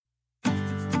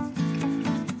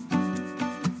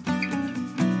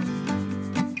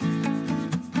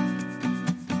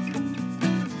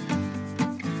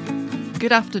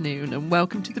Good afternoon and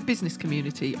welcome to the business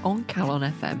community on Calon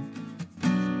FM.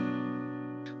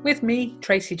 With me,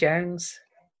 Tracy Jones.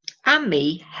 And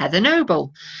me, Heather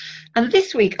Noble. And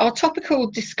this week our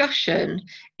topical discussion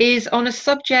is on a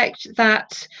subject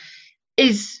that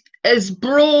is as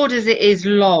broad as it is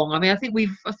long. I mean, I think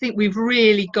we've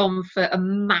really gone for a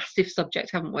massive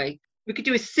subject, haven't we? We could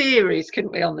do a series,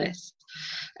 couldn't we, on this?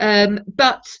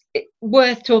 But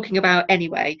worth talking about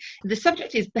anyway. The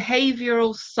subject is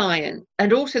behavioural science,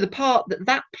 and also the part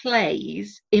that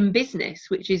plays in business,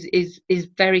 which is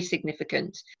very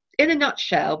significant. In a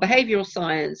nutshell, behavioural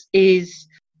science is,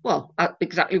 well,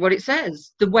 exactly what it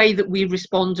says: the way that we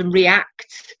respond and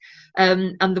react,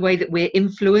 and the way that we're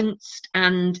influenced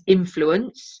and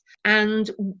influence. And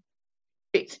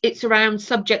it's around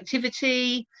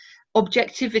subjectivity,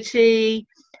 objectivity,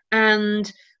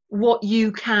 and what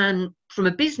you can, from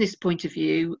a business point of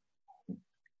view,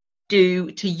 do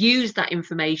to use that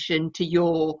information to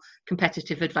your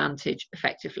competitive advantage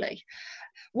effectively.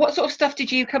 What sort of stuff did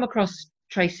you come across,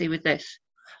 Tracy, with this?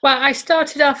 Well, I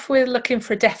started off with looking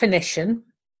for a definition,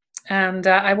 and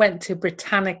I went to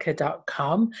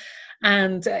Britannica.com,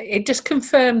 and it just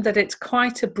confirmed that it's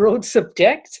quite a broad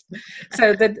subject.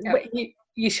 So that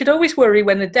you should always worry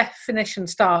when the definition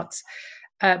starts,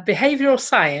 behavioural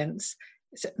science,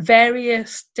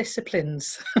 various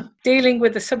disciplines dealing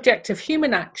with the subject of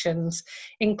human actions,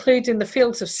 including the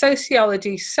fields of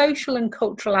sociology, social and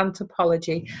cultural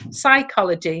anthropology,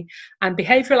 psychology, and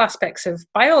behavioural aspects of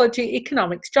biology,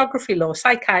 economics, geography, law,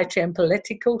 psychiatry, and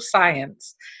political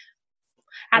science.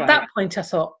 At that point, I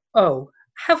thought, oh,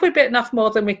 have we bitten off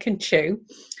more than we can chew?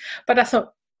 But I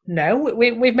thought, no,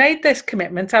 we've made this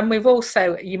commitment, and we've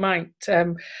also, you might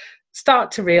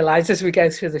start to realise as we go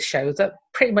through the show that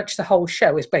pretty much the whole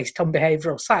show is based on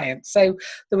behavioural science. So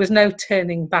there was no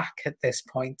turning back at this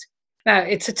point. Now,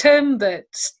 it's a term that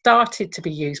started to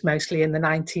be used mostly in the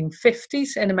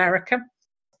 1950s in America.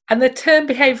 And the term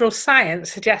behavioural science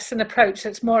suggests an approach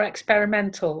that's more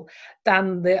experimental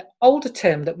than the older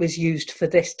term that was used for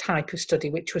this type of study,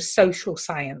 which was social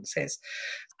sciences.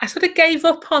 I sort of gave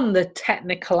up on the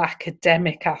technical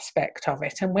academic aspect of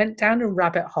it and went down a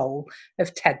rabbit hole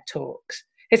of TED Talks.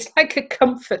 It's like a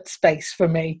comfort space for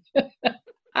me.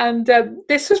 And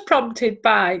this was prompted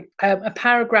by a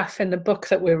paragraph in the book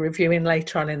that we're reviewing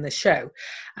later on in the show.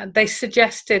 And they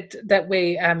suggested that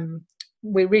we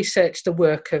researched the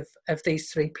work of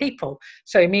these three people.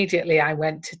 So immediately I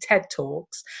went to TED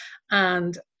Talks,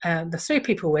 and the three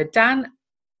people were Dan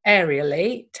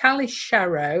Ariely, Tali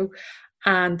Sharot,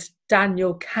 and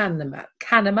Daniel Kahneman.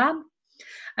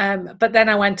 But then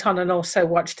I went on and also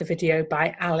watched a video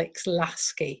by Alex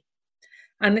Laski.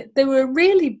 And they were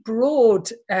really broad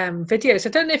videos. I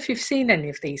don't know if you've seen any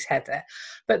of these, Heather,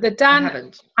 but the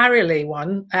Dan Ariely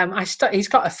one, he's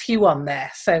got a few on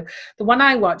there. So the one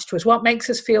I watched was what makes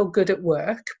us feel good at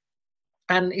work.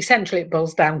 And essentially it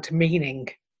boils down to meaning.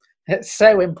 It's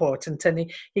so important.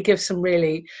 And he gives some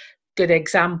really good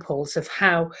examples of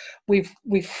how we've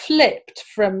flipped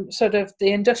from sort of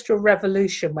the Industrial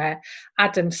Revolution, where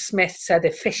Adam Smith said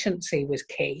efficiency was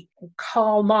key.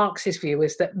 Karl Marx's view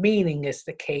is that meaning is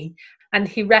the key,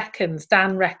 and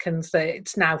Dan reckons that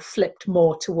it's now flipped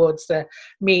more towards the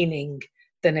meaning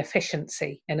than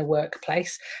efficiency in a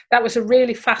workplace. That was a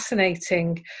really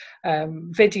fascinating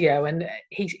video, and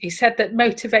he said that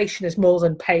motivation is more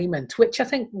than payment, which I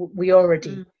think we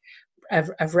already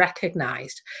have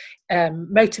recognised.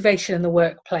 Motivation in the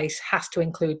workplace has to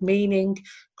include meaning,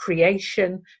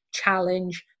 creation,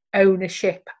 challenge,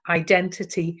 ownership,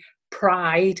 identity,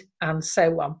 pride, and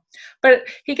so on. But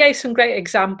he gave some great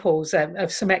examples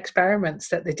of some experiments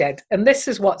that they did. And this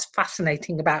is what's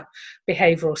fascinating about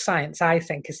behavioural science, I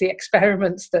think, is the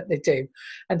experiments that they do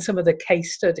and some of the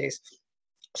case studies.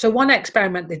 So one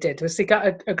experiment they did was they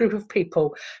got a group of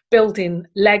people building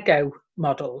Lego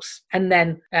models, and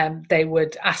then they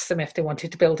would ask them if they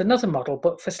wanted to build another model,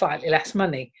 but for slightly less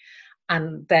money.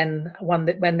 And then when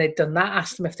they'd done that,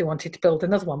 asked them if they wanted to build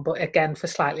another one, but again for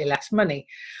slightly less money.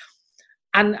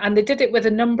 And they did it with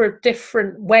a number of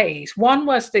different ways. One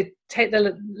was they take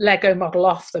the Lego model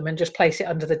off them and just place it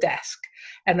under the desk,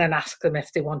 and then ask them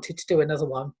if they wanted to do another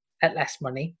one at less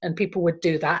money, and people would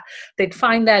do that. They'd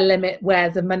find their limit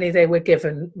where the money they were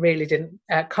given really didn't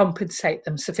compensate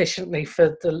them sufficiently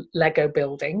for the Lego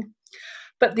building.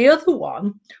 But the other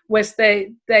one was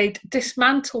they'd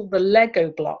dismantle the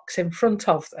Lego blocks in front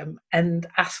of them and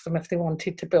ask them if they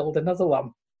wanted to build another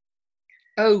one.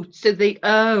 Oh, so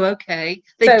okay.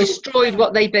 They destroyed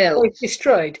what they built. They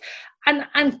destroyed.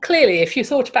 And clearly, if you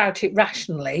thought about it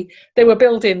rationally, they were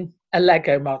building a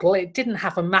Lego model. It didn't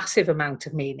have a massive amount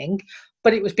of meaning,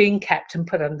 but it was being kept and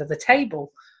put under the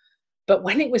table. But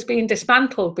when it was being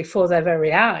dismantled before their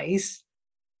very eyes,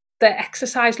 the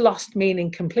exercise lost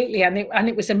meaning completely. And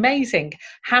it was amazing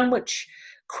how much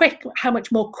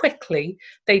more quickly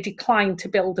they declined to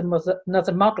build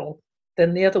another model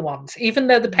than the other ones. Even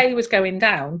though the pay was going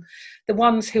down, the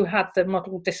ones who had the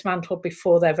model dismantled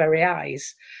before their very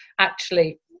eyes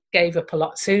actually gave up a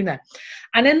lot sooner.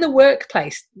 And in the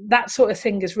workplace, that sort of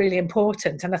thing is really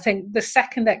important. And I think the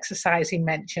second exercise he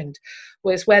mentioned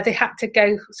was where they had to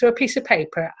go through a piece of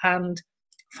paper and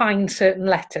find certain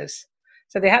letters.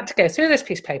 So they had to go through this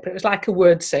piece of paper. It was like a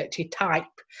word searchy type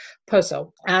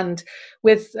puzzle. And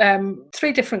with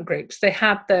 3 different groups, they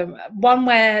had them one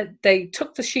where they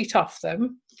took the sheet off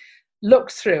them,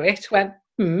 looked through it, went,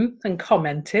 and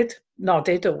commented,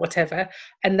 nodded or whatever,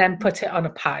 and then put it on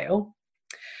a pile.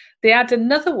 They had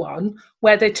another one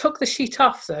where they took the sheet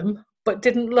off them, but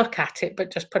didn't look at it,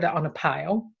 but just put it on a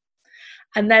pile.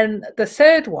 And then the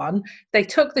third one, they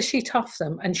took the sheet off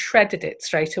them and shredded it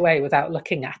straight away without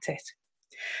looking at it.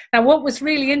 Now, what was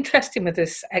really interesting with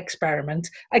this experiment,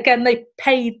 again, they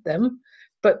paid them,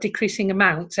 but decreasing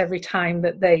amounts every time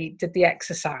that they did the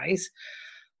exercise,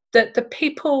 that the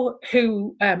people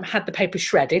who had the paper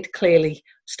shredded clearly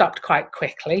stopped quite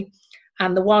quickly.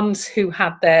 And the ones who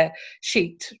had their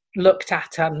sheet looked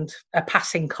at and a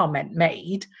passing comment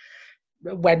made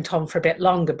went on for a bit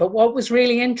longer. But what was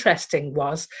really interesting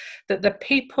was that the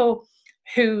people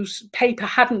whose paper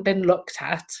hadn't been looked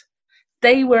at,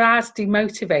 they were as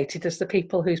demotivated as the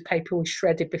people whose paper was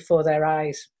shredded before their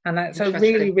eyes. And that's a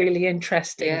really, really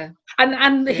interesting. Yeah.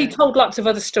 And he told lots of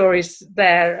other stories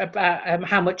there about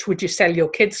how much would you sell your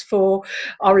kids for,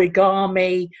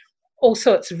 origami, all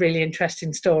sorts of really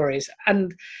interesting stories.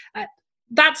 And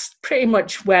that's pretty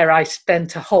much where I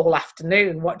spent a whole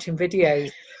afternoon watching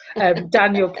videos.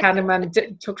 Daniel Kahneman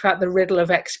talked about the riddle of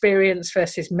experience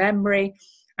versus memory.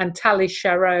 And Tali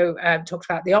Sharot talked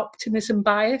about the optimism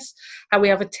bias, how we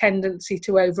have a tendency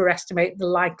to overestimate the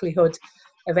likelihood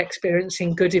of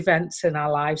experiencing good events in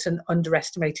our lives and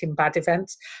underestimating bad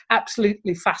events.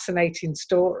 Absolutely fascinating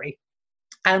story.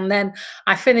 And then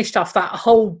I finished off that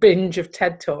whole binge of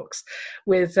TED Talks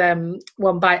with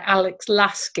one by Alex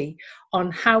Lasky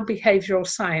on how behavioural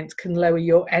science can lower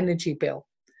your energy bill.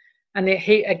 And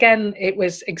it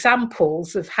was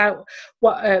examples of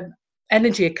what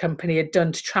energy company had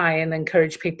done to try and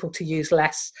encourage people to use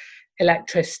less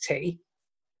electricity,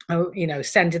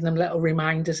 sending them little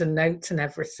reminders and notes and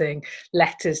everything,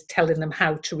 letters telling them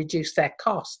how to reduce their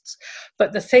costs.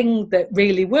 But the thing that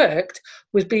really worked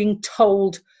was being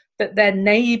told that their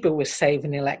neighbour was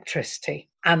saving electricity.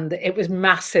 And it was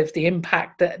massive, the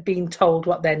impact that being told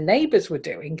what their neighbours were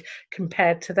doing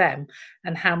compared to them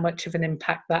and how much of an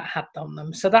impact that had on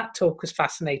them. So that talk was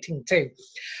fascinating too.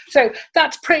 So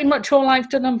that's pretty much all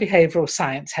I've done on behavioural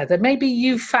science, Heather. Maybe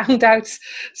you found out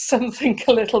something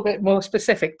a little bit more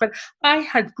specific, but I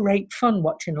had great fun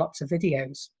watching lots of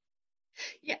videos.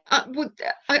 Yeah,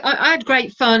 I had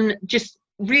great fun just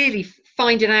really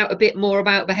finding out a bit more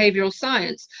about behavioural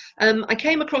science. I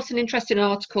came across an interesting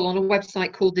article on a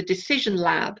website called the Decision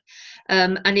Lab,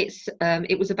 and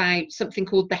it was about something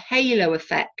called the halo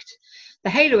effect.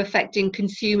 The halo effect in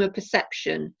consumer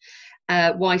perception,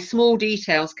 why small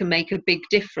details can make a big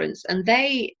difference. And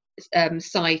they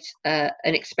cite an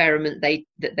experiment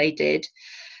that they did,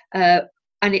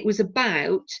 and it was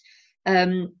about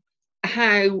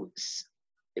how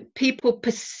people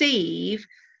perceive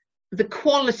the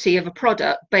quality of a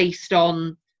product based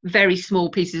on very small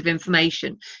pieces of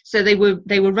information. So they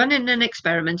were running an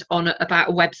experiment on about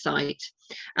a website,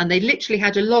 and they literally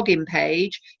had a login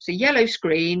page. So yellow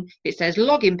screen, it says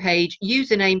login page,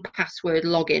 username, password,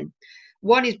 login.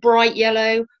 One is bright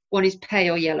yellow, one is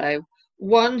pale yellow.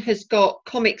 One has got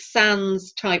Comic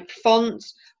Sans type font,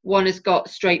 one has got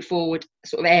straightforward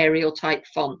sort of Arial type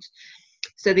font.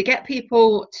 So they get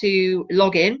people to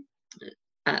log in.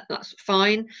 That's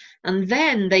fine, and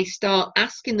then they start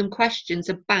asking them questions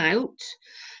about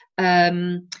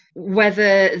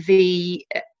whether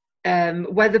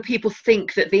people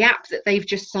think that the app that they've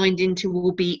just signed into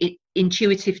will be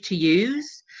intuitive to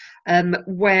use,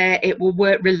 where it will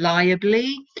work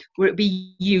reliably, will it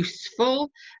be useful,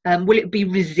 will it be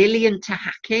resilient to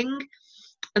hacking.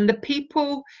 And the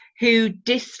people who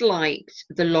disliked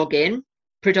the login,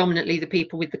 predominantly the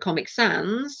people with the Comic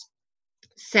Sans,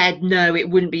 said no, it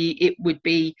wouldn't be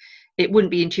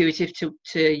intuitive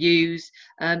to use.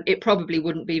 It probably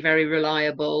wouldn't be very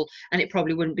reliable, and it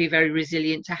probably wouldn't be very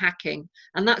resilient to hacking.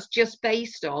 And that's just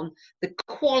based on the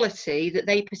quality that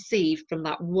they perceived from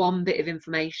that one bit of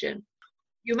information.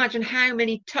 You imagine how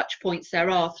many touch points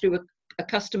there are through a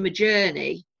customer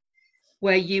journey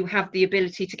where you have the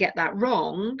ability to get that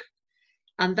wrong,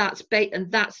 and that's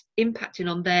impacting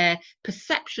on their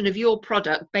perception of your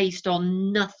product based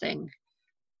on nothing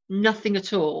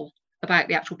at all about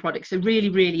the actual product. So really,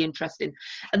 really interesting.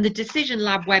 And the Decision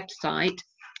Lab website,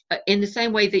 in the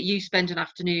same way that you spend an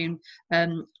afternoon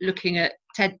looking at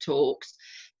TED Talks,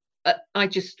 I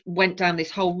just went down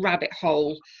this whole rabbit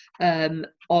hole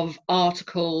of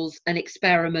articles and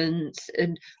experiments,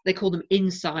 and they call them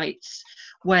insights,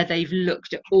 where they've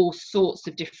looked at all sorts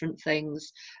of different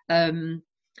things,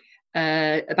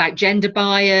 about gender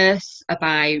bias,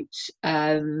 about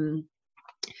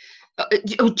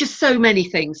just so many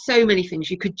things.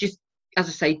 You could just, as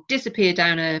I say, disappear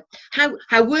down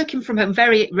how working from home,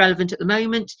 very relevant at the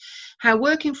moment, how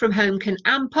working from home can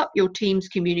amp up your team's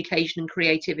communication and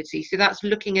creativity. So that's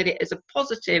looking at it as a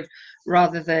positive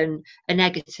rather than a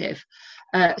negative.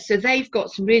 So they've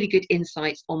got some really good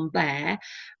insights on there.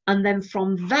 And then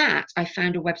from that, I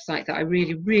found a website that I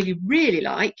really, really, really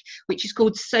like, which is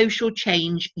called Social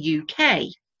Change UK.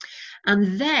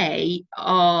 And they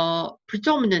are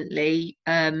predominantly,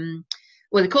 well,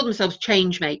 they call themselves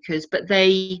change makers, but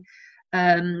they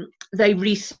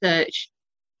research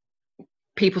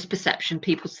people's perception,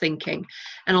 people's thinking.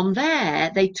 And on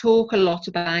there, they talk a lot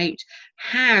about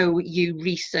how you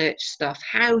research stuff,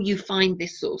 how you find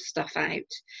this sort of stuff out.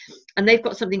 And they've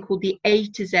got something called the A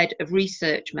to Z of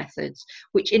research methods,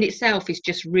 which in itself is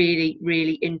just really,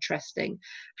 really interesting.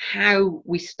 How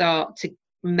we start to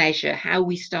measure, how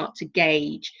we start to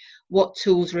gauge what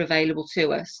tools are available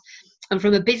to us. And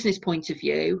from a business point of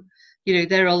view, you know,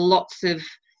 there are lots of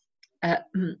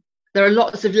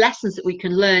lessons that we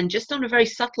can learn just on a very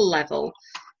subtle level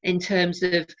in terms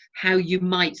of how you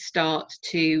might start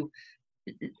to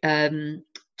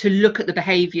look at the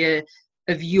behavior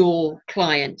of your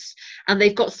clients. And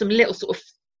they've got some little sort of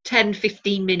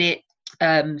 10-15 minute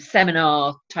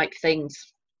seminar type things.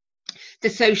 The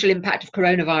social impact of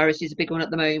coronavirus is a big one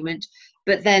at the moment.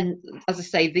 But then, as I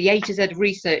say, the A to Z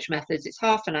research methods, it's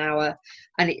half an hour,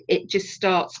 and it just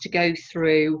starts to go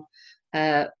through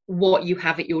what you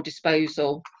have at your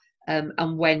disposal,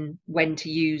 and when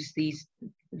to use these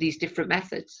different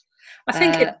methods. I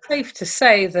think it's safe to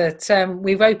say that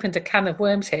we've opened a can of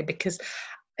worms here, because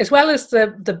as well as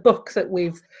the book that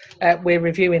we're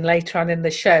reviewing later on in the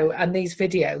show and these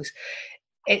videos,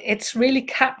 it's really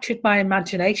captured my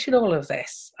imagination, all of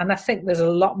this. And I think there's a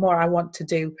lot more I want to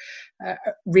do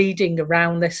reading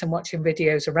around this and watching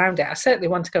videos around it. I certainly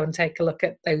want to go and take a look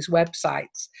at those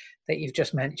websites that you've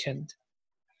just mentioned.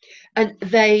 And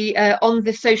they, on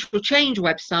the Social Change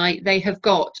website, they have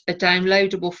got a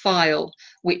downloadable file,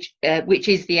 which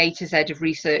is the A to Z of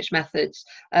research methods.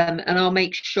 And I'll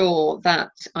make sure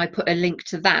that I put a link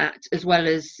to that, as well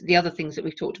as the other things that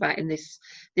we've talked about in this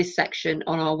section,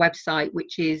 on our website,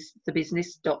 which is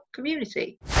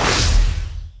thebusiness.community.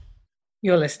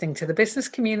 You're listening to The Business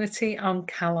Community on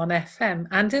Calon FM.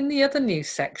 And in the other news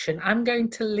section, I'm going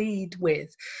to lead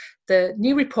with the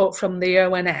new report from the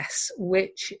ONS,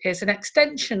 which is an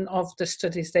extension of the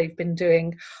studies they've been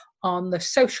doing on the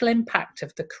social impact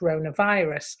of the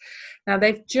coronavirus. Now,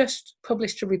 they've just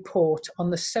published a report on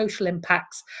the social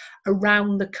impacts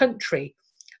around the country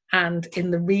and in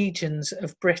the regions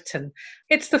of Britain.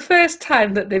 It's the first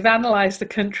time that they've analysed the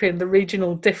country and the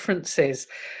regional differences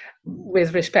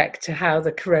with respect to how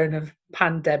the corona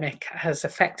pandemic has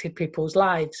affected people's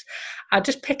lives. I'll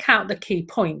just pick out the key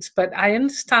points, but I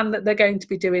understand that they're going to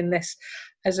be doing this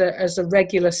as a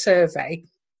regular survey.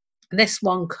 This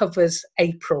one covers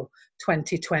April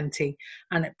 2020,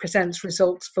 and it presents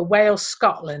results for Wales,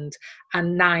 Scotland,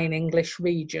 and 9 English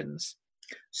regions.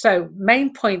 So,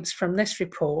 main points from this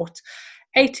report: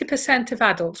 80% of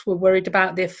adults were worried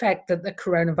about the effect that the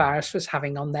coronavirus was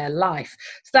having on their life.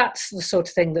 So that's the sort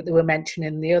of thing that they were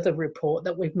mentioning in the other report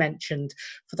that we've mentioned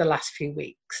for the last few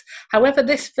weeks. However,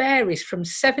 this varies from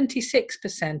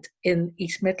 76% in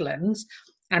East Midlands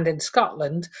and in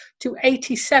Scotland to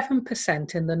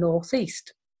 87% in the North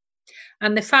East.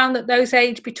 And they found that those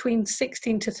aged between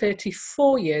 16 to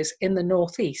 34 years in the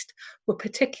North East were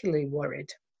particularly worried.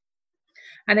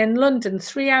 And in London,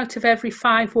 3 out of every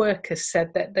 5 workers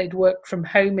said that they'd worked from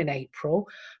home in April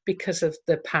because of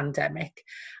the pandemic.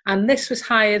 And this was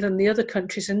higher than the other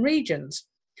countries and regions,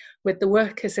 with the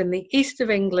workers in the east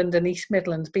of England and East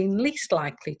Midlands being least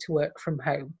likely to work from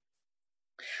home.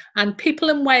 And people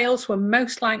in Wales were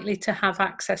most likely to have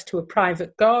access to a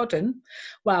private garden,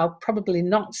 while probably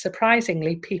not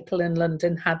surprisingly, people in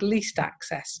London had least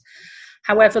access.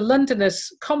 However,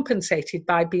 Londoners compensated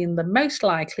by being the most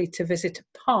likely to visit a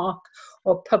park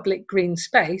or public green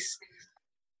space,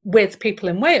 with people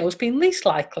in Wales being least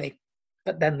likely.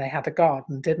 But then they had a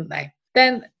garden, didn't they?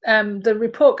 Then the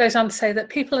report goes on to say that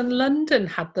people in London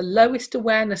had the lowest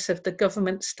awareness of the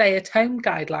government stay-at-home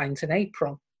guidelines in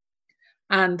April.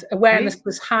 And awareness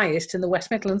was highest in the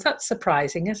West Midlands. That's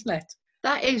surprising, isn't it?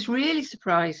 That is really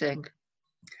surprising.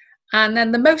 And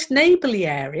then the most neighbourly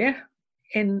area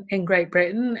in Great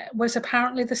Britain was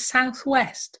apparently the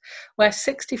southwest, where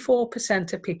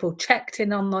 64% of people checked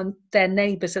in on their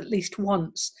neighbours at least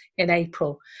once in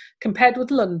April, compared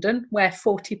with London, where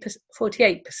 48%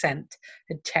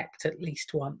 had checked at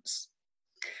least once.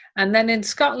 And then in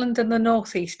Scotland and the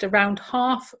northeast, around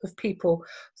half of people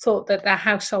thought that their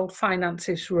household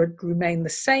finances would remain the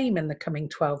same in the coming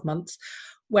 12 months,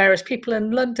 whereas people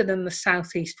in London and the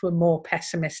southeast were more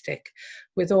pessimistic,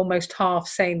 with almost half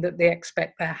saying that they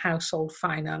expect their household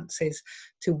finances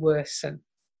to worsen.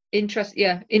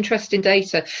 Interesting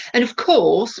data. And of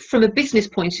course, from a business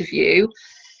point of view,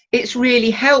 it's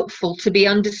really helpful to be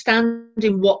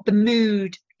understanding what the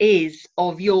mood is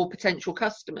of your potential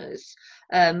customers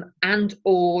and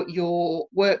or your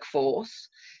workforce.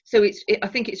 So I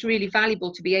think it's really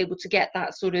valuable to be able to get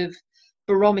that sort of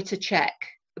barometer check.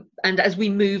 And as we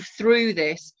move through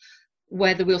this,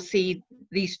 whether we'll see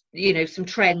these, some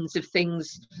trends of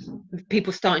things,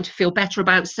 people starting to feel better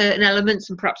about certain elements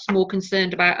and perhaps more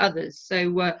concerned about others.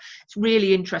 So it's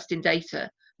really interesting data,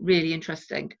 really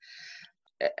interesting.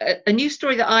 A new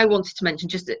story that I wanted to mention,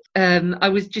 I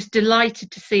was just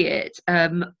delighted to see it.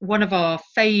 One of our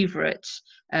favourite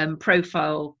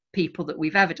profile people that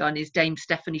we've ever done is Dame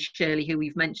Stephanie Shirley, who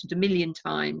we've mentioned a million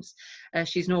times.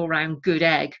 She's an all-round good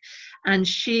egg, and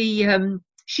she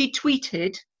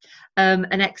tweeted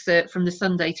an excerpt from the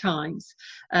Sunday Times,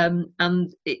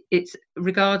 and it's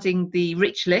regarding the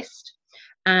Rich List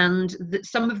and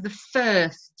some of the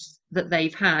firsts that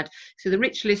they've had. So the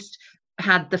Rich List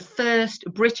had the first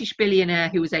British billionaire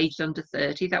who was aged under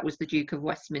 30, that was the Duke of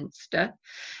Westminster.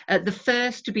 The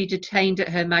first to be detained at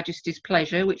Her Majesty's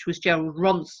pleasure, which was Gerald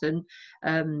Ronson,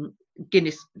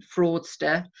 Guinness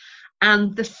fraudster,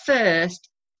 and the first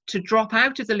to drop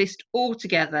out of the list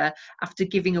altogether after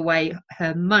giving away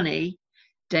her money,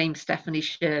 Dame Stephanie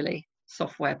Shirley,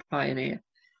 software pioneer.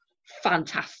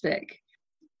 Fantastic.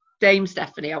 Dame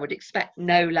Stephanie, I would expect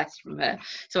no less from her.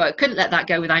 So I couldn't let that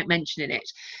go without mentioning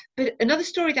it. But another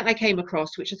story that I came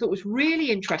across, which I thought was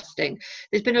really interesting,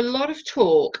 there's been a lot of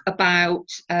talk about,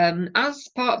 as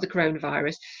part of the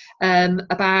coronavirus,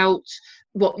 about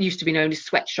what used to be known as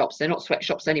sweatshops. They're not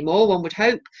sweatshops anymore, one would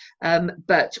hope,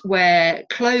 but where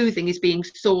clothing is being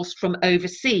sourced from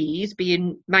overseas,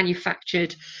 being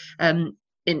manufactured in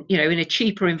a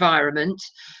cheaper environment,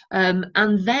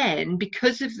 and then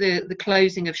because of the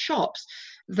closing of shops,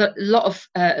 that a lot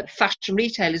of fashion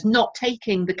retailers not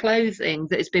taking the clothing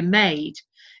that has been made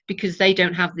because they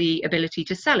don't have the ability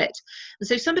to sell it. And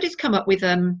so somebody's come up with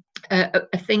a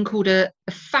thing called a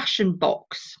fashion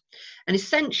box. And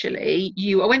essentially,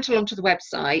 I went along to the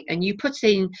website and you put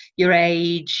in your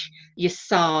age, your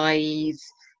size,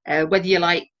 whether you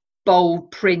like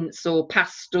bold prints or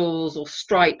pastels or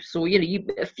stripes, or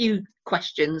a few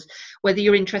questions, whether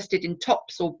you're interested in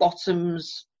tops or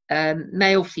bottoms,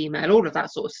 male, female, all of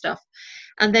that sort of stuff.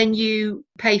 And then you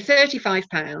pay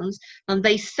 £35 and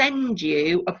they send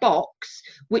you a box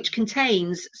which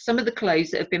contains some of the clothes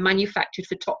that have been manufactured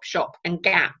for Topshop and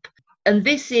Gap. And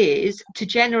this is to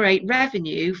generate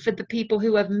revenue for the people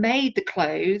who have made the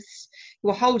clothes, who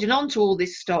are holding on to all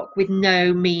this stock with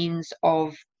no means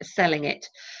of selling it.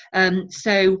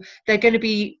 So they're going to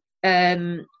be,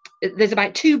 there's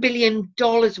about $2 billion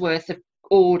worth of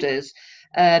orders.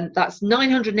 That's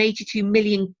 982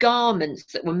 million garments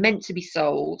that were meant to be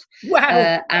sold.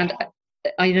 Wow. And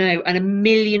I know, and 1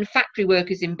 million factory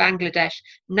workers in Bangladesh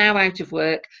now out of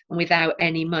work and without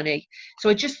any money. So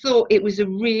I just thought it was a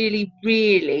really,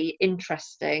 really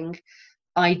interesting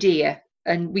idea.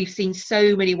 And we've seen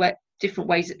so many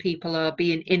different ways that people are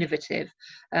being innovative.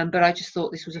 But I just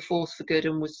thought this was a force for good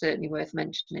and was certainly worth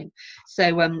mentioning.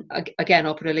 So again,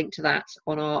 I'll put a link to that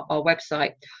on our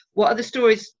website. What other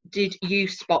stories did you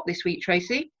spot this week,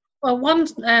 Tracy? Well, one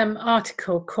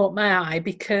article caught my eye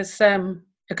because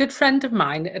a good friend of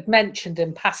mine had mentioned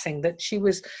in passing that she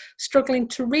was struggling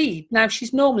to read. Now,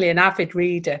 she's normally an avid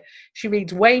reader. She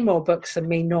reads way more books than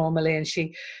me normally, and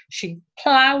she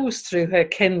plows through her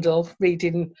Kindle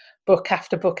reading book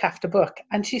after book after book.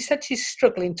 And she said she's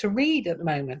struggling to read at the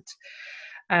moment.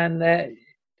 And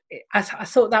I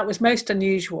thought that was most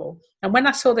unusual. And when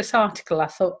I saw this article, I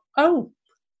thought, oh,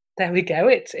 there we go.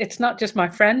 It's not just my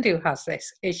friend who has this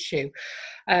issue.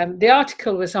 The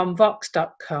article was on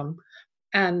Vox.com.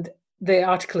 And the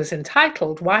article is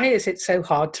entitled, "Why is it so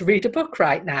hard to read a book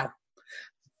right now?"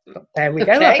 There we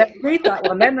go. Okay. I better read that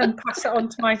one then and pass it on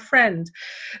to my friend.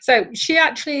 So she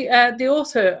actually, the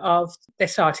author of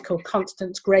this article,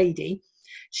 Constance Grady,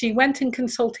 she went and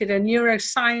consulted a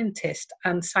neuroscientist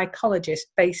and psychologist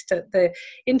based at the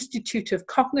Institute of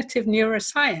Cognitive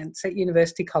Neuroscience at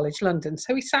University College London.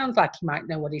 So he sounds like he might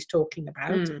know what he's talking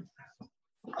about.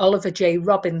 Oliver J.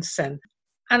 Robinson.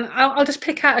 And I'll just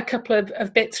pick out a couple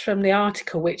of bits from the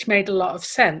article which made a lot of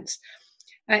sense.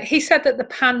 He said that the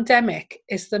pandemic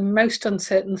is the most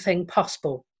uncertain thing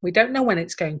possible. We don't know when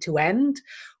it's going to end,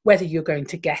 whether you're going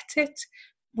to get it.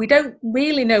 We don't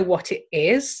really know what it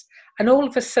is. And all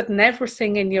of a sudden,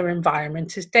 everything in your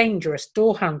environment is dangerous.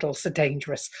 Door handles are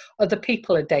dangerous. Other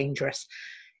people are dangerous.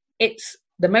 It's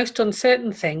the most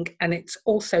uncertain thing, and it's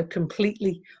also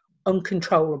completely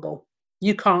uncontrollable.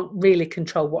 You can't really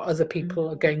control what other people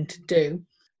are going to do.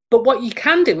 But what you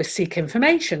can do is seek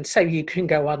information. So you can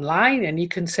go online and you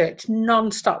can search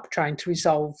non-stop trying to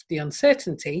resolve the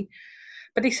uncertainty.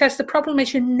 But he says the problem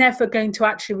is you're never going to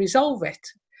actually resolve it.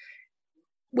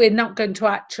 We're not going to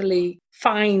actually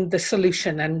find the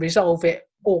solution and resolve it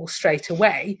all straight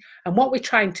away. And what we're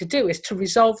trying to do is to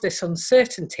resolve this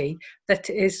uncertainty that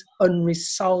is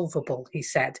unresolvable, he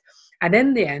said. And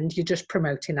in the end, you're just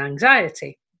promoting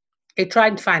anxiety. You're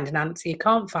trying to find an answer, you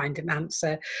can't find an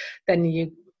answer, then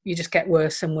you just get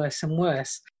worse and worse and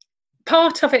worse.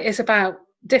 Part of it is about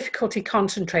difficulty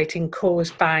concentrating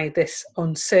caused by this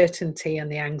uncertainty and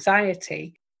the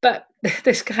anxiety. But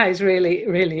this guy's really,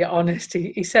 really honest.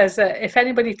 He says that if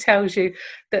anybody tells you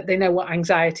that they know what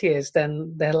anxiety is,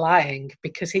 then they're lying,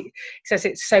 because he says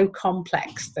it's so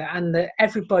complex and that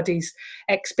everybody's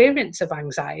experience of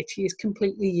anxiety is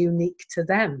completely unique to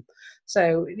them.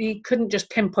 So he couldn't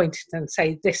just pinpoint it and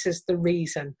say, this is the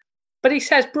reason. But he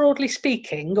says, broadly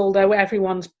speaking, although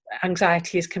everyone's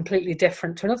anxiety is completely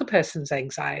different to another person's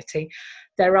anxiety,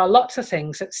 there are lots of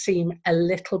things that seem a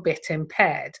little bit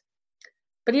impaired.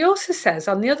 But he also says,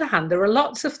 on the other hand, there are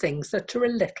lots of things that are a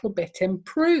little bit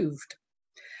improved,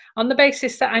 on the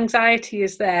basis that anxiety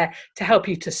is there to help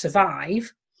you to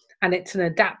survive, and it's an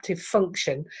adaptive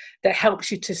function that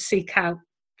helps you to seek out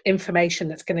information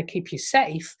that's going to keep you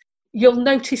safe. You'll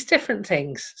notice different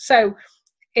things. So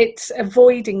it's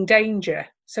avoiding danger.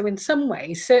 So in some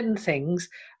ways, certain things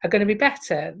are going to be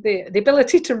better. The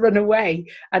ability to run away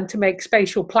and to make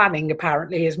spatial planning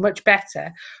apparently is much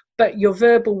better, but your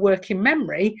verbal working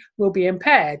memory will be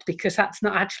impaired because that's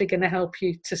not actually going to help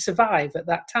you to survive at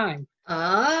that time.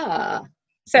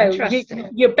 So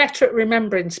you're better at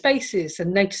remembering spaces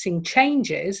and noticing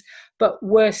changes, but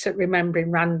worse at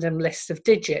remembering random lists of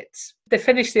digits. They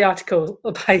finished the article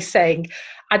by saying,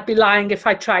 I'd be lying if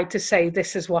I tried to say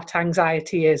this is what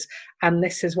anxiety is and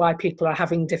this is why people are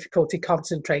having difficulty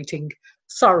concentrating.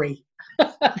 Sorry.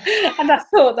 And I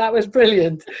thought that was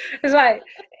brilliant. It's like,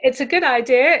 it's a good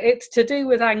idea. It's to do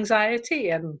with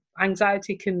anxiety, and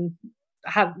anxiety can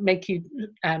make you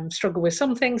struggle with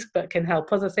some things, but can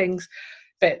help other things.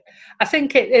 But I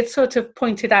think it sort of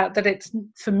pointed out that it's,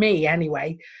 for me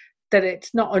anyway, that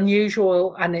it's not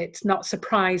unusual and it's not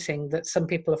surprising that some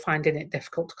people are finding it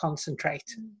difficult to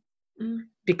concentrate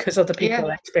because other people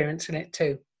are experiencing it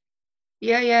too.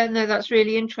 Yeah, no, that's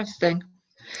really interesting.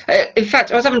 In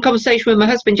fact, I was having a conversation with my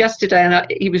husband yesterday,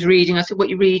 and he was reading. I said, what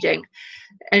are you reading?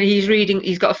 And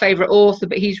he's got a favourite author,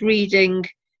 but he's reading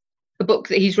a book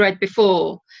that he's read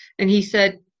before. And he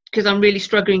said, because I'm really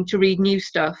struggling to read new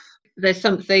stuff, there's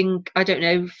something, I don't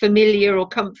know, familiar or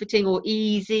comforting or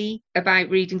easy about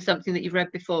reading something that you've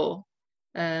read before.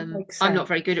 I'm not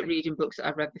very good at reading books that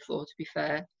I've read before, to be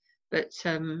fair. But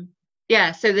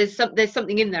yeah, so there's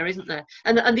something in there, isn't there?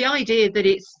 And the idea that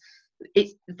it's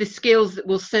the skills that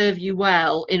will serve you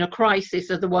well in a crisis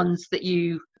are the ones that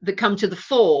come to the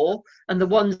fore, and the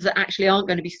ones that actually aren't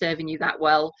going to be serving you that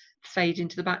well fade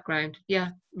into the background. Yeah,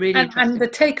 really interesting. And the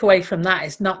takeaway from that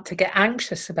is not to get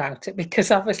anxious about it,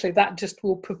 because obviously that just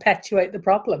will perpetuate the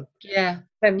problem. Yeah,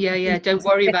 don't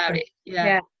worry about it.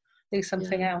 Yeah, do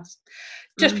something else.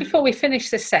 Just before we finish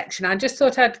this section, I just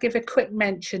thought I'd give a quick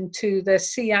mention to the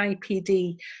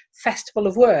CIPD Festival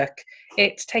of Work.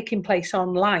 It's taking place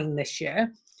online this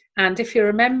year. And if you're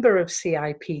a member of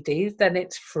CIPD, then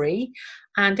it's free.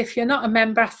 And if you're not a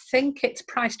member, I think it's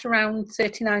priced around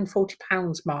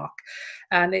 £39-40 mark.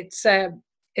 And it's a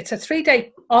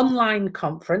 3-day online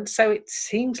conference, so it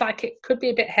seems like it could be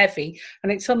a bit heavy,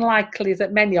 and it's unlikely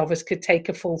that many of us could take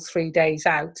a full 3 days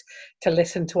out to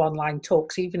listen to online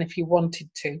talks, even if you wanted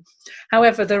to.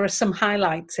 However, there are some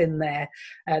highlights in there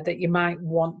that you might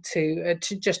want to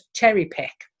just cherry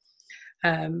pick.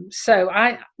 So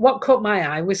what caught my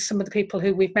eye was some of the people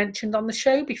who we've mentioned on the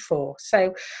show before.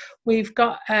 So we've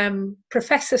got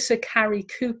Professor Sir Cary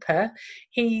Cooper.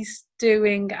 He's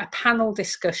doing a panel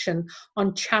discussion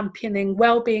on championing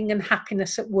well-being and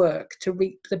happiness at work to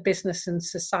reap the business and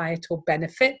societal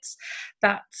benefits.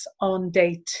 That's on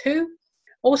day 2.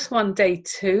 Also on day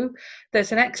 2,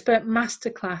 there's an expert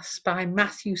masterclass by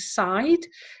Matthew Side,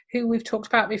 who we've talked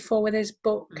about before with his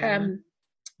book,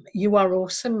 You Are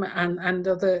Awesome, and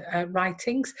other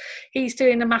writings. He's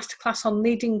doing a masterclass on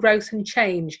leading growth and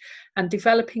change and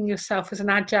developing yourself as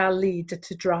an agile leader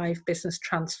to drive business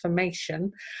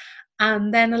transformation.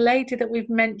 And then a lady that we've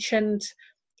mentioned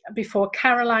before,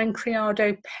 Caroline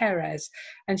Criado Perez,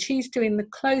 and she's doing the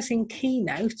closing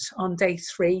keynote on day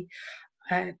 3,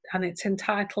 and it's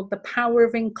entitled The Power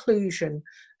of Inclusion,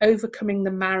 Overcoming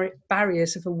the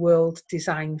Barriers of a World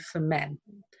Designed for Men.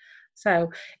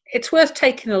 So it's worth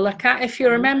taking a look at. If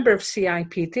you're a member of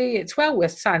CIPD, it's well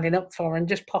worth signing up for and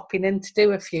just popping in to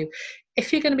do a few.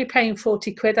 If you're going to be paying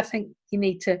 40 quid, I think you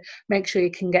need to make sure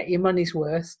you can get your money's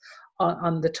worth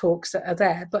on the talks that are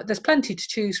there. But there's plenty to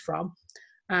choose from.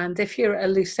 And if you're at a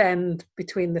loose end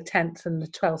between the 10th and the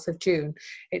 12th of June,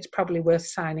 it's probably worth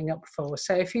signing up for.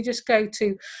 So if you just go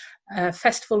to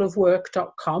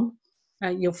festivalofwork.com,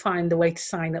 you'll find the way to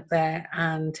sign up there.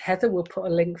 And Heather will put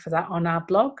a link for that on our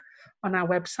blog, on our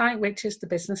website, which is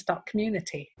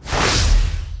thebusiness.community.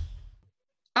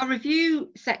 Our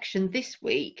review section this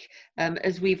week,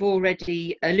 as we've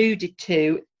already alluded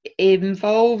to,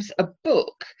 involves a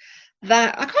book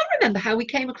that I can't remember how we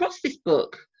came across this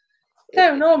book.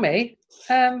 No, nor me.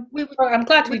 I'm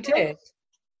glad we did.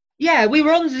 Yeah, we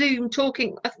were on Zoom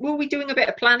talking. Were we doing a bit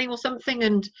of planning or something?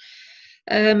 And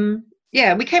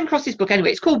we came across this book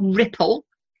anyway. It's called Ripple.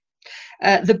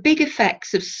 The Big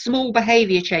Effects of Small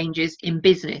Behaviour Changes in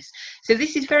Business. So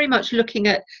this is very much looking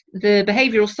at the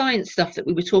behavioural science stuff that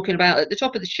we were talking about at the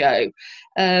top of the show,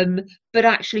 but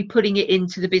actually putting it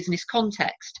into the business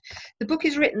context. The book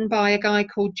is written by a guy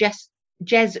called Jez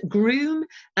Groom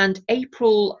and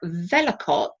April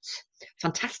Vellacott.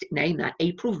 Fantastic name, that,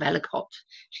 April Vellacott.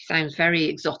 She sounds very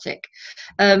exotic.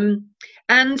 And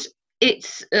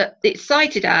it's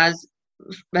cited as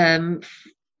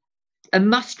a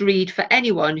must-read for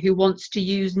anyone who wants to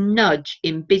use nudge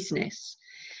in business.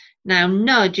 Now,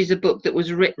 Nudge is a book that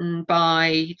was written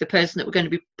by the person that we're going to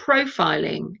be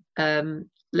profiling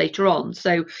later on.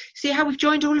 So see how we've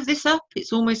joined all of this up?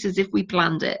 It's almost as if we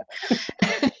planned it.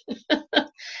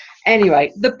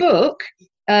 Anyway, the book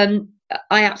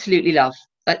I absolutely love.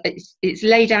 It's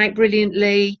laid out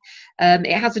brilliantly.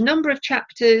 It has a number of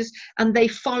chapters and they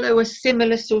follow a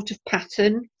similar sort of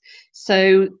pattern.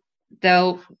 So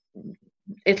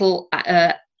it'll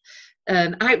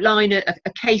outline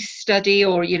a case study,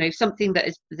 or something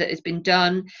that has been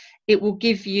done. It will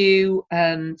give you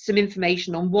some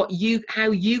information on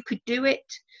how you could do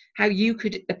it, how you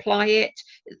could apply it.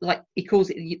 Like he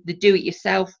calls it the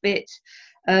do-it-yourself bit.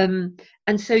 And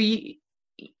so you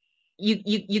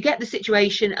get the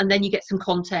situation, and then you get some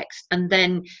context, and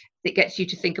then it gets you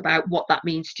to think about what that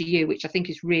means to you, which I think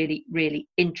is really, really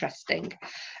interesting.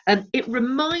 It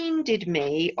reminded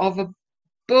me of a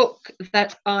book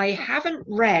that I haven't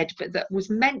read, but that was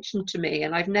mentioned to me,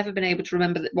 and I've never been able to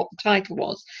remember what the title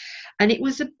was. And it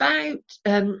was about,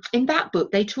 in that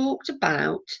book, they talked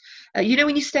about,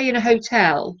 when you stay in a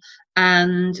hotel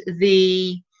and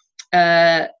there's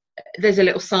a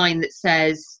little sign that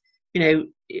says,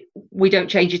 we don't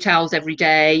change your towels every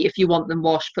day. If you want them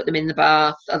washed, put them in the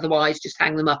bath. Otherwise, just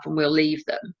hang them up and we'll leave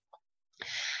them.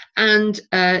 And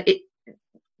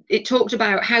it talked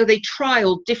about how they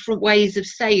trialed different ways of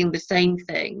saying the same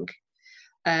thing.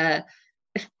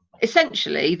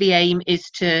 Essentially, the aim is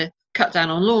to cut down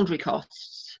on laundry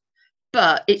costs,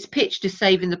 but it's pitched as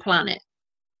saving the planet.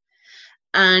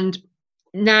 And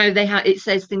now it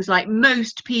says things like,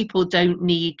 most people don't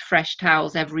need fresh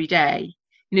towels every day.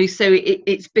 So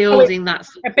it's building that.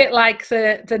 A bit like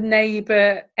the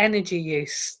neighbour energy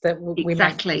use that we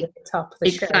mentioned at the top of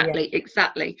the show.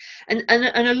 Exactly. And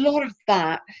a lot of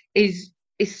that is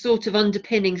sort of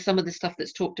underpinning some of the stuff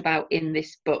that's talked about in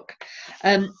this book.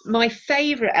 My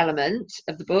favourite element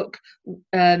of the book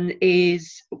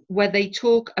is where they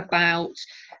talk about,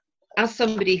 as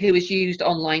somebody who has used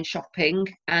online shopping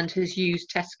and has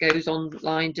used Tesco's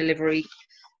online delivery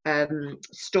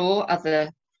store,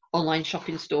 other online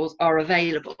shopping stores are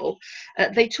available.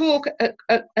 They talk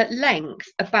at length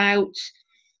about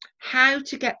how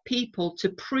to get people to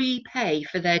prepay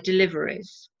for their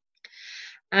deliveries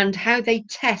and how they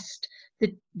test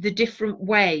the different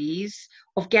ways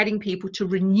of getting people to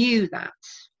renew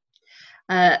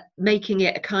that, making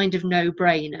it a kind of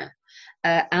no-brainer.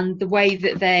 and the way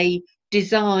that they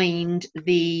designed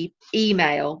the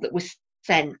email that was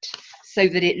sent so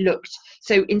that it looked,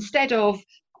 so instead of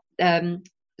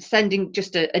sending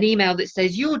just an email that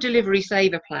says your delivery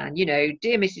saver plan,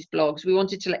 dear Mrs. Bloggs, we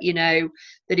wanted to let you know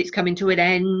that it's coming to an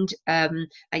end, and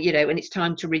it's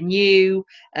time to renew,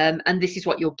 and this is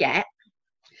what you'll get.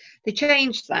 They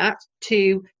changed that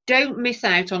to don't miss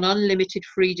out on unlimited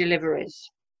free deliveries,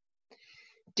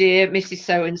 dear Mrs.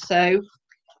 So-and-so.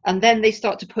 And then they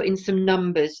start to put in some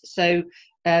numbers. So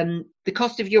the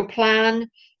cost of your plan,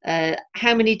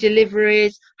 how many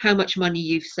deliveries, how much money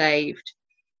you've saved.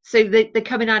 So they're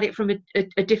coming at it from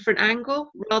a different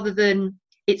angle rather than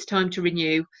it's time to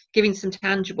renew, giving some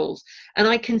tangibles. And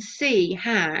I can see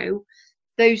how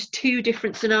those two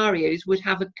different scenarios would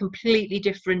have a completely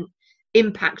different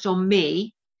impact on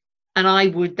me. And I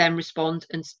would then respond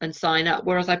and sign up.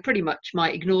 Whereas I pretty much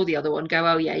might ignore the other one, go,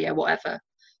 oh, yeah, whatever.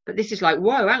 But this is like,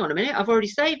 whoa, hang on a minute. I've already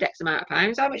saved X amount of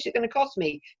pounds. How much is it going to cost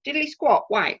me? Diddly squat.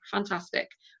 Wow, fantastic.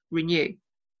 Renew.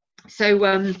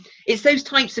 So it's those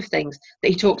types of things that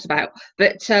he talks about.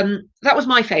 But that was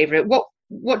my favourite.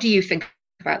 What do you think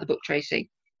about the book,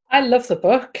 Tracy? I love the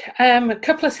book. A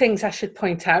couple of things I should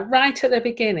point out. Right at the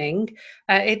beginning,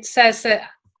 it says that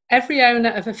every owner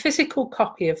of a physical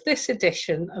copy of this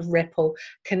edition of Ripple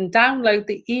can download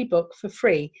the ebook for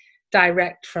free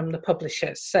direct from the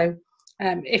publishers. So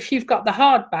if you've got the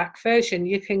hardback version,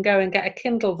 you can go and get a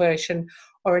Kindle version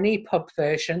or an EPUB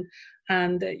version,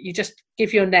 and you just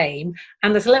give your name.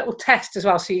 And there's a little test as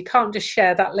well, so you can't just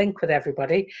share that link with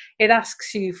everybody. It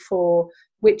asks you for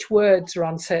which words are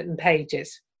on certain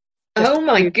pages. Oh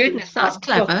my goodness, that's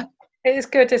clever. It is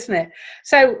good, isn't it?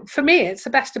 So for me, it's the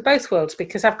best of both worlds,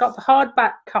 because I've got the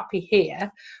hardback copy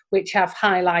here, which I've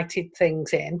highlighted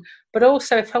things in, but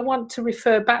also if I want to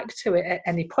refer back to it at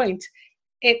any point,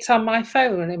 it's on my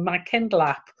phone in my Kindle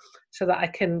app, so that I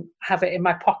can have it in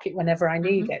my pocket whenever I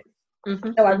need it.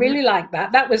 So I really like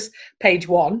that. That was page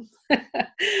 1.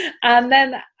 And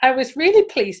then I was really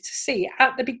pleased to see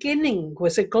at the beginning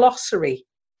was a glossary.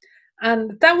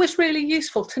 And that was really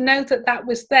useful to know that that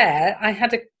was there. I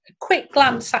had a quick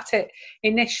glance at it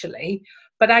initially,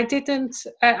 but I didn't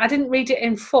read it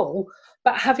in full.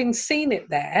 But having seen it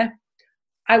there,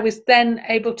 I was then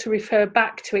able to refer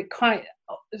back to it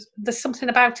there's something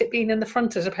about it being in the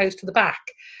front as opposed to the back.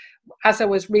 As I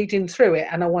was reading through it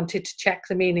and I wanted to check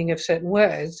the meaning of certain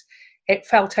words, it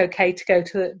felt okay to go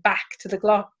back to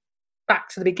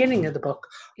the beginning of the book,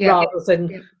 rather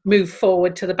than move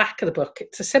forward to the back of the book.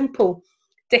 It's a simple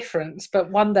difference,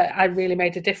 but one that I really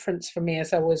made a difference for me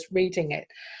as I was reading it.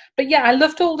 But yeah, I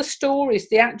loved all the stories,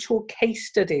 the actual case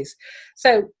studies.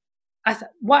 So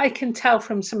what I can tell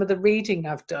from some of the reading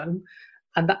I've done,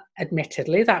 and that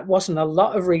admittedly that wasn't a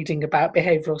lot of reading about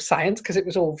behavioural science because it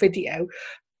was all video,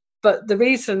 but the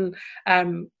reason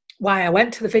why I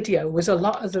went to the video was a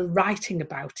lot of the writing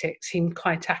about it seemed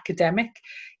quite academic,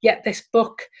 yet this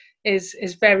book is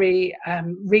very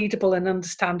readable and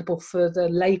understandable for the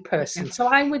layperson. So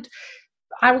I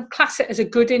would class it as a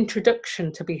good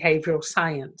introduction to behavioural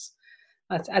science.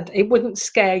 It wouldn't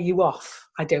scare you off,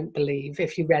 I don't believe,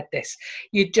 if you read this.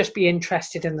 You'd just be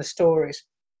interested in the stories.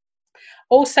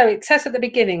 Also, it says at the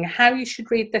beginning how you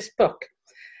should read this book.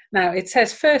 Now, it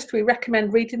says, first, we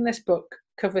recommend reading this book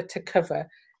cover to cover,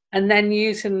 and then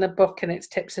using the book and its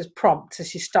tips as prompts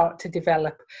as you start to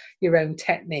develop your own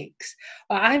techniques.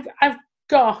 I've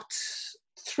got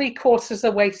 3/4 of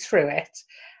the way through it,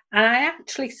 and I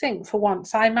actually think for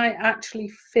once I might actually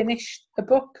finish the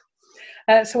book.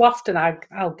 So often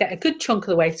I'll get a good chunk of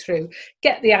the way through,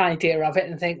 get the idea of it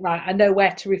and think, right, I know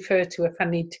where to refer to if I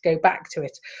need to go back to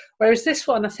it. Whereas this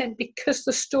one, I think because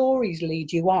the stories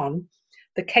lead you on,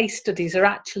 the case studies are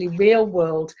actually real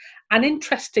world and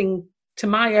interesting to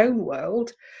my own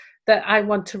world, that I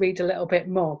want to read a little bit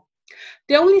more.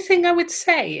 The only thing I would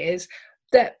say is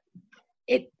that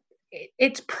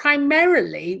it's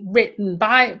primarily written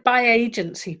by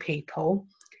agency people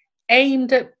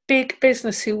aimed at big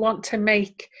business who want to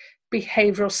make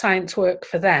behavioural science work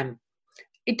for them.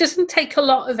 It doesn't take a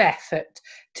lot of effort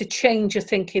to change your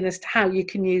thinking as to how you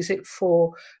can use it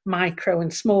for micro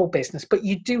and small business, but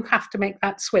you do have to make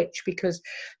that switch, because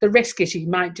the risk is you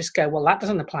might just go, well, that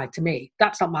doesn't apply to me.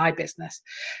 That's not my business.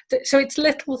 So it's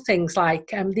little things like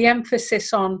the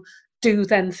emphasis on do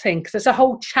then think. There's a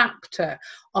whole chapter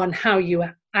on how you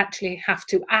actually have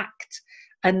to act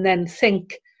and then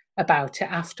think about it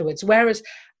afterwards. Whereas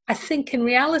I think in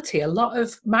reality, a lot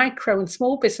of micro and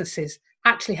small businesses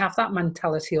actually have that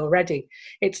mentality already.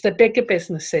 It's the bigger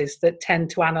businesses that tend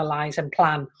to analyse and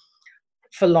plan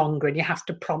for longer, and you have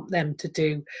to prompt them to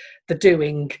do the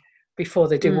doing before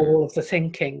they do all of the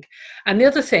thinking. And the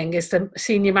other thing is the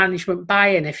senior management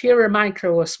buy-in. If you're a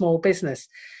micro or small business,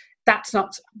 that's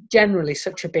not generally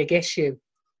such a big issue,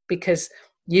 because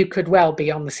you could well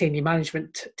be on the senior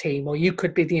management team, or you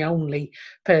could be the only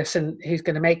person who's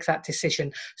going to make that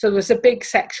decision. So there's a big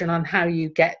section on how you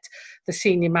get the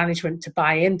senior management to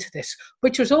buy into this,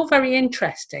 which was all very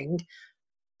interesting.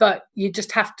 But you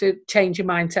just have to change your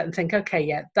mindset and think, okay,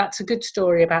 yeah, that's a good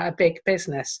story about a big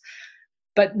business,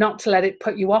 but not to let it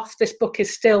put you off. This book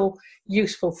is still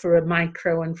useful for a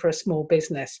micro and for a small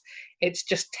business. It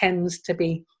just tends to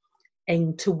be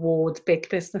aimed towards big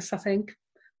business, I think.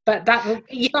 But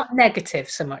it's not negative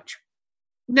so much.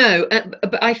 No,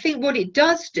 but I think what it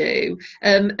does do,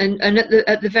 and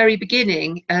at the very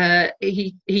beginning,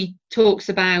 he talks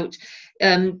about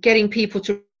getting people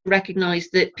to recognise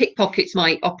that pickpockets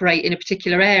might operate in a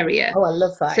particular area. Oh, I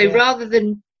love that. So rather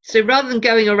than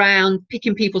going around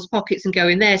picking people's pockets and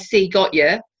going, there, see, got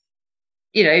you,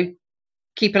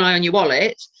 keep an eye on your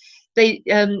wallet.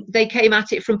 They came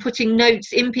at it from putting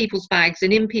notes in people's bags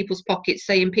and in people's pockets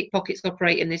saying pickpockets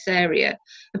operate in this area,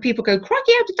 and people go,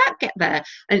 crikey, how did that get there?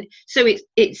 And so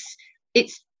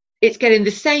it's getting the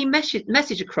same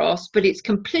message across, but it's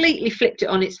completely flipped it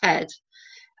on its head,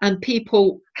 and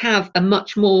people have a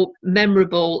much more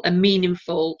memorable and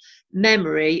meaningful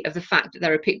memory of the fact that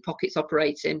there are pickpockets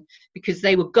operating, because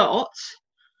they were got,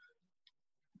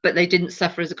 but they didn't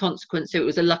suffer as a consequence, so it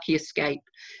was a lucky escape.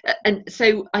 And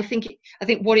so I think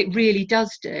what it really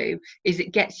does do is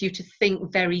it gets you to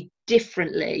think very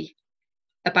differently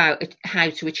about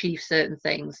how to achieve certain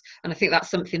things. And I think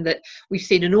that's something that we've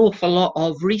seen an awful lot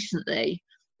of recently.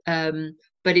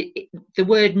 But the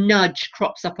word nudge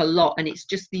crops up a lot, and it's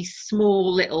just these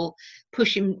small little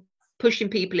pushing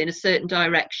people in a certain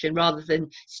direction, rather than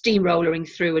steamrolling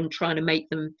through and trying to make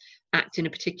them act in a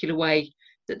particular way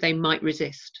that they might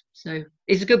resist. So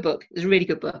it's a good book. It's a really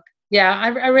good book. Yeah,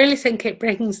 I really think it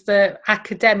brings the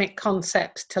academic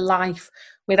concepts to life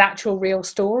with actual real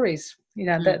stories,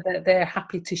 that they're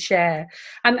happy to share.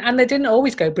 And they didn't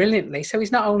always go brilliantly. So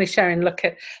he's not only sharing, look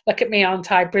at me,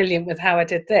 aren't I brilliant with how I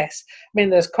did this? I mean,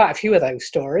 there's quite a few of those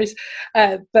stories,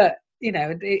 but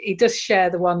he does share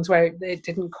the ones where it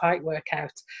didn't quite work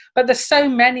out. But there's so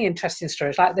many interesting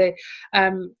stories, like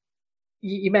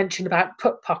you mentioned about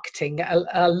pocketing.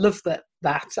 I love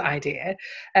that idea.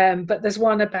 But there's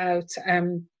one about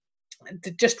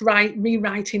just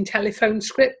rewriting telephone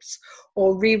scripts,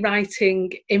 or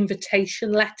rewriting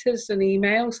invitation letters and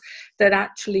emails that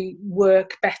actually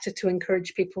work better to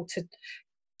encourage people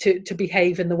to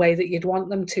behave in the way that you'd want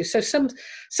them to. So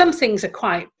some things are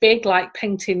quite big, like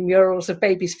painting murals of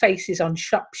babies' faces on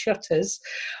shop shutters,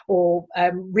 or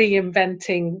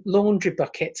reinventing laundry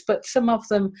buckets, but some of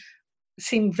them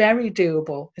seem very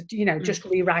doable, just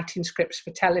rewriting scripts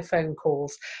for telephone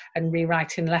calls and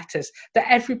rewriting letters, that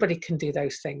everybody can do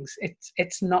those things.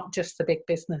 It's not just the big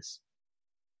business.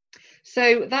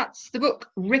 So that's the book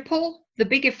Ripple, The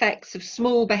Big Effects of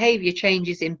Small Behaviour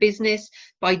Changes in Business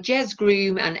by Jez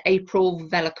Groom and April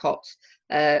Vellacott.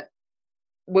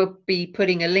 We'll be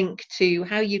putting a link to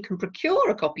how you can procure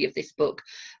a copy of this book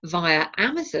via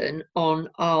Amazon on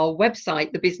our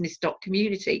website,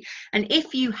 thebusiness.community. And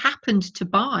if you happened to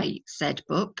buy said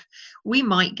book, we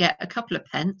might get a couple of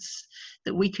pence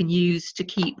that we can use to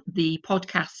keep the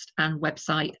podcast and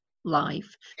website live.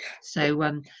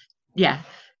 So,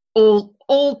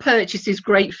 all purchases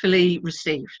gratefully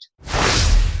received.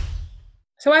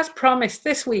 So as promised,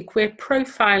 this week we're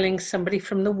profiling somebody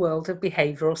from the world of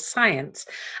behavioural science,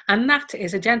 and that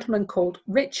is a gentleman called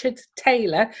Richard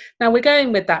Thaler. Now we're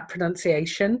going with that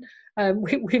pronunciation.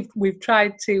 We've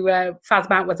tried to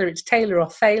fathom out whether it's Taylor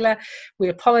or Thaler. We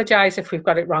apologise if we've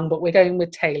got it wrong, but we're going with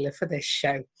Taylor for this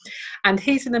show. And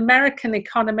he's an American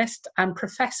economist and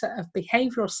professor of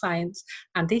behavioural science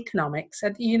and economics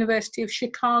at the University of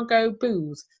Chicago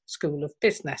Booth School of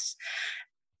Business.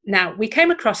 Now, we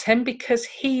came across him because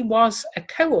he was a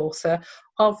co-author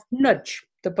of Nudge,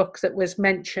 the book that was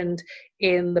mentioned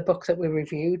in the book that we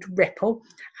reviewed, Ripple.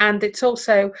 And it's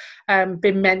also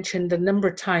been mentioned a number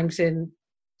of times in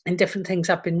different things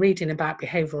I've been reading about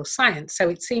behavioural science. So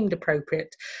it seemed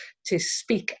appropriate to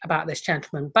speak about this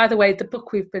gentleman. By the way, the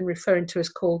book we've been referring to is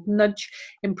called Nudge,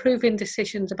 Improving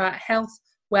Decisions About Health,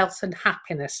 Wealth and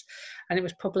Happiness. And it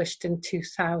was published in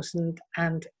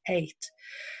 2008.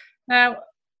 Now,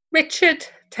 Richard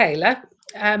Thaler,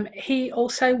 he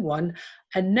also won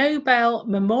a Nobel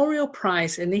Memorial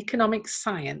Prize in Economic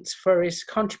Science for his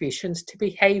contributions to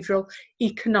behavioural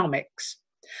economics.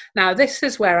 Now, this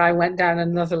is where I went down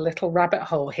another little rabbit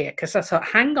hole here, because I thought,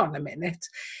 hang on a minute,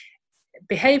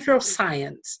 behavioural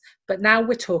science, but now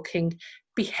we're talking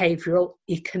behavioural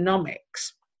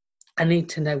economics. I need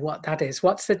to know what that is.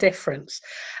 What's the difference?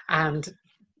 And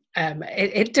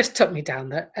it just took me down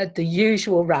the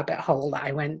usual rabbit hole that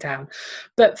I went down.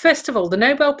 But first of all, the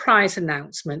Nobel Prize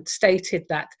announcement stated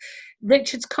that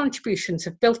Richard's contributions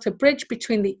have built a bridge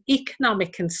between the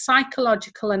economic and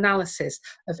psychological analysis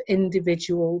of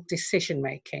individual decision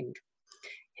making.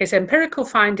 His empirical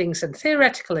findings and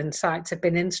theoretical insights have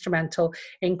been instrumental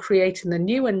in creating the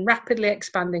new and rapidly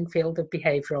expanding field of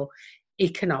behavioural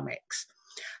economics.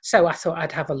 So I thought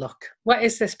I'd have a look. What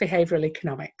is this behavioural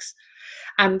economics?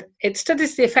 And it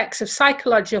studies the effects of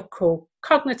psychological,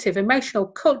 cognitive, emotional,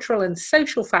 cultural and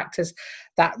social factors,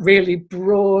 that really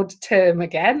broad term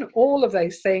again, all of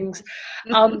those things,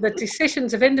 on the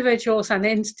decisions of individuals and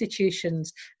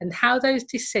institutions, and how those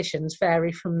decisions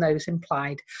vary from those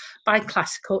implied by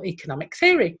classical economic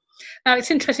theory. Now,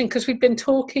 it's interesting because we've been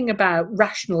talking about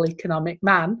rational economic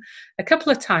man a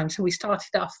couple of times, and we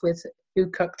started off with Who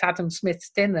Cooked Adam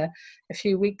Smith's Dinner a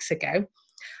few weeks ago.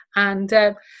 And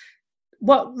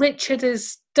what Richard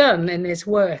has done in his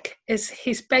work is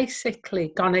he's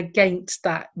basically gone against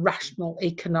that rational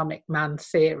economic man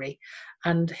theory,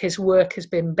 and his work has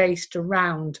been based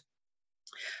around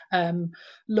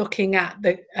looking at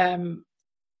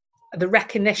the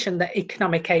recognition that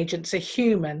economic agents are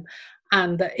human,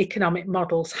 and that economic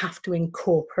models have to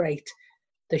incorporate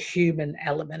the human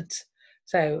element.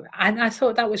 So, and I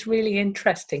thought that was really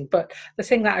interesting. But the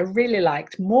thing that I really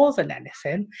liked more than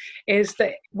anything is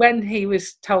that when he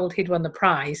was told he'd won the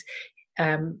prize,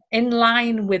 in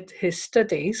line with his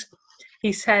studies,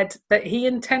 he said that he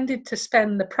intended to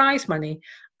spend the prize money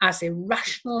as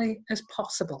irrationally as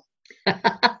possible.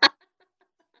 I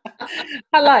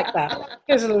like that.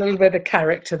 There's a little bit of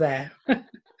character there.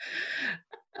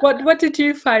 What did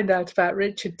you find out about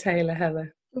Richard Taylor,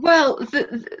 Heather? Well,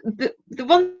 the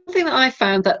one thing that I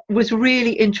found that was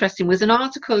really interesting was an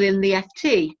article in the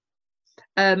FT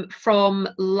from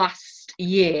last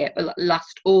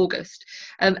August,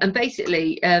 and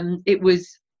basically it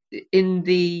was in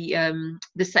the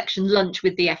section Lunch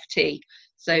with the FT.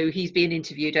 So he's being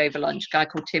interviewed over lunch. A guy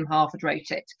called Tim Harford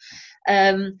wrote it,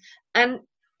 and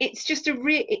it's just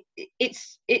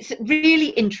it's really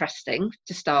interesting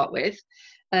to start with.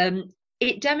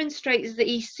 It demonstrates that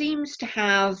he seems to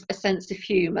have a sense of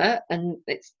humour, and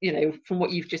it's, you know, from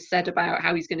what you've just said about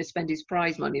how he's going to spend his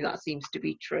prize money, that seems to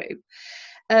be true.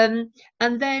 And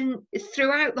then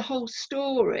throughout the whole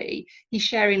story, he's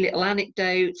sharing little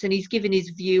anecdotes and he's giving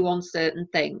his view on certain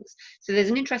things. So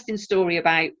there's an interesting story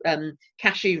about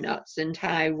cashew nuts and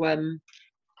how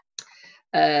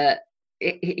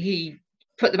he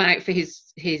put them out for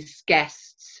his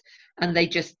guests, and they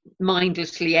just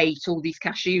mindlessly ate all these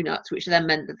cashew nuts, which then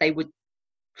meant that they would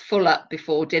full up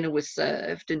before dinner was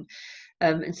served.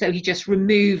 And so he just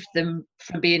removed them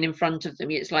from being in front of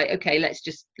them. It's like, okay, let's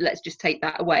just take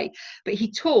that away. But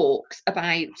he talks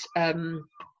about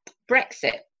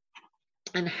Brexit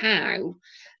and how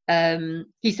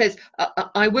he says,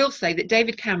 I will say that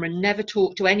David Cameron never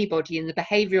talked to anybody in the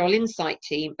behavioural insight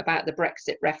team about the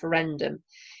Brexit referendum.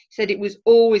 He said it was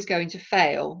always going to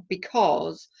fail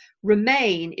because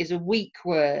remain is a weak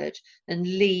word and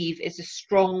leave is a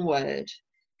strong word,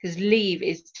 because leave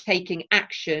is taking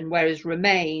action, whereas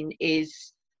remain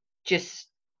is just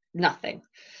nothing.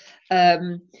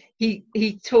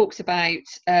 He talks about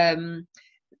the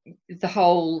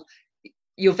whole,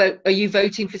 are you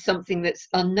voting for something that's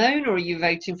unknown, or are you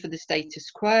voting for the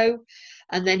status quo?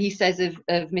 And then he says of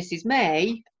Mrs.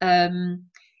 May,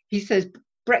 he says,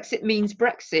 Brexit means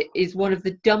Brexit is one of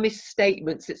the dumbest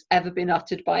statements that's ever been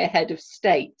uttered by a head of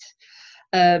state.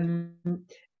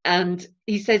 And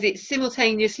he says it's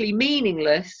simultaneously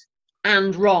meaningless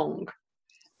and wrong.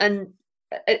 And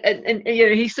you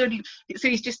know,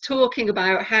 he's just talking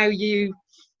about how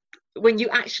when you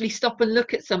actually stop and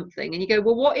look at something and you go,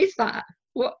 well, what is that?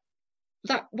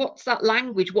 What's that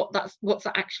language? What's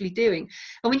that actually doing?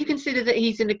 And when you consider that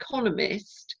he's an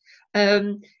economist,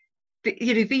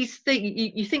 you know, these things,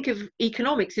 you think of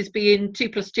economics as being 2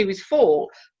 + 2 is 4,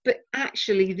 but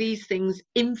actually these things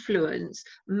influence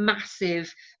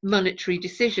massive monetary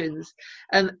decisions,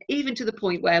 even to the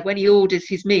point where when he orders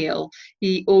his meal,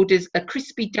 he orders a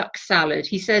crispy duck salad.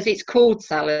 He says it's called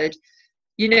salad,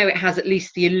 you know, it has at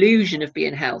least the illusion of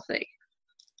being healthy.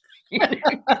 You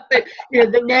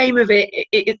know, the name of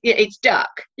it's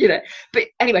duck, you know. But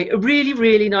anyway, a really,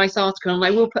 really nice article, and I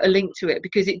will put a link to it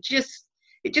because it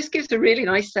just gives a really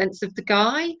nice sense of the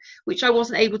guy, which I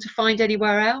wasn't able to find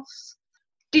anywhere else.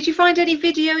 Did you find any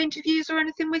video interviews or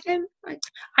anything with him?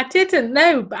 I didn't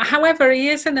know. However, he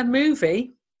is in a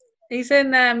movie. He's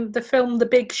in the film The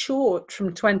Big Short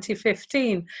from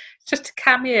 2015. Just a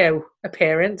cameo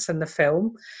appearance in the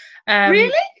film. Really?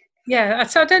 Yeah,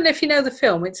 so I don't know if you know the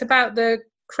film. It's about the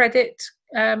credit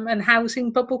and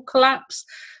housing bubble collapse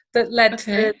that led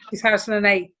to the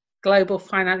 2008 global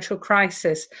financial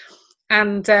crisis.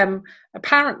 And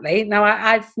apparently, now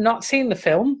I've not seen the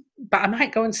film, but I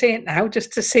might go and see it now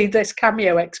just to see this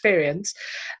cameo experience.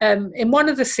 In one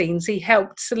of the scenes, he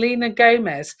helped Selena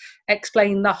Gomez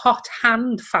explain the hot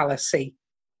hand fallacy,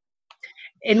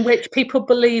 in which people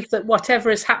believe that whatever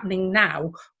is happening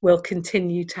now will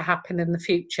continue to happen in the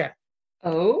future.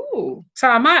 Oh. So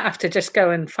I might have to just go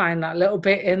and find that little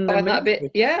bit in the movie. That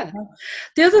bit, yeah.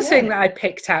 The other thing that I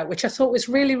picked out, which I thought was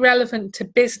really relevant to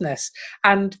business,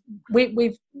 and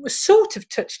we've sort of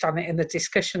touched on it in the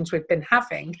discussions we've been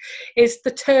having, is the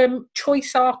term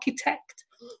choice architect.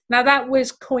 Now, that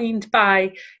was coined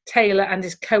by Taylor and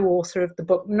his co-author of the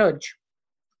book Nudge.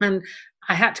 And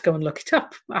I had to go and look it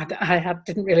up. I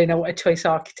didn't really know what a choice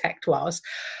architect was,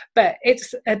 but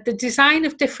it's the design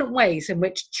of different ways in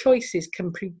which choices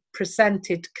can be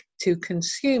presented to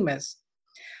consumers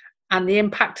and the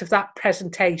impact of that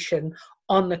presentation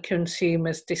on the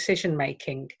consumer's decision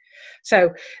making.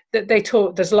 So they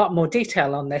talk, there's a lot more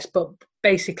detail on this, but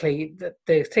basically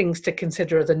the things to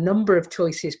consider are the number of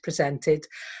choices presented,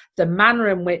 the manner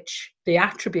in which the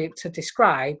attributes are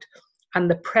described, and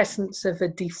the presence of a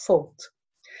default.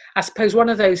 I suppose one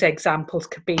of those examples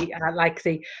could be like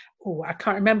I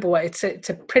can't remember what, it's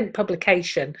a print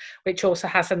publication, which also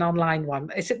has an online one.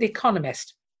 Is it The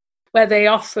Economist? Where they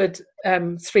offered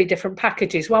 3 different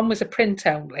packages. One was a print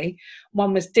only,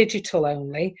 one was digital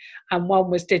only, and one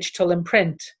was digital and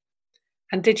print.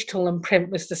 And digital and print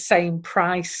was the same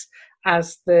price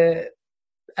as the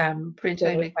print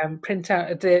only.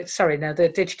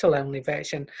 The digital only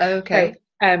version. Okay. So,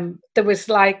 there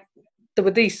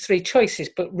were these 3 choices,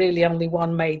 but really only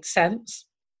one made sense.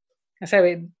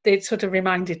 So it sort of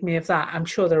reminded me of that. I'm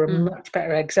sure there are much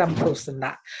better examples than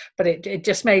that, but it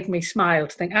just made me smile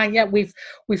to think,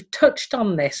 we've touched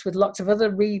on this with lots of other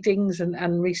readings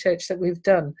and research that we've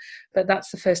done, but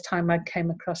that's the first time I came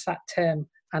across that term,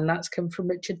 and that's come from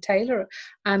Richard Taylor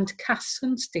and Cass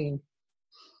Sunstein.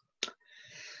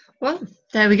 Well,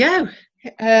 there we go.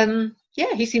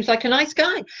 He seems like a nice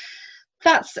guy.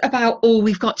 That's about all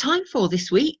we've got time for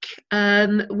this week.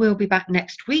 We'll be back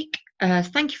next week.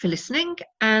 Thank you for listening,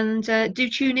 and do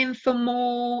tune in for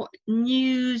more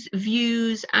news,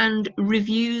 views and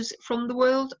reviews from the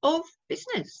world of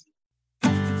business.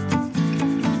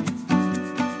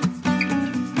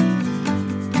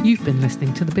 You've been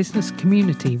listening to The Business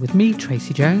Community with me,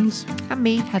 Tracy Jones. And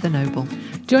me, Heather Noble.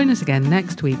 Join us again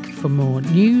next week for more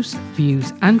news,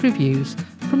 views and reviews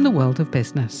from the world of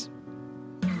business.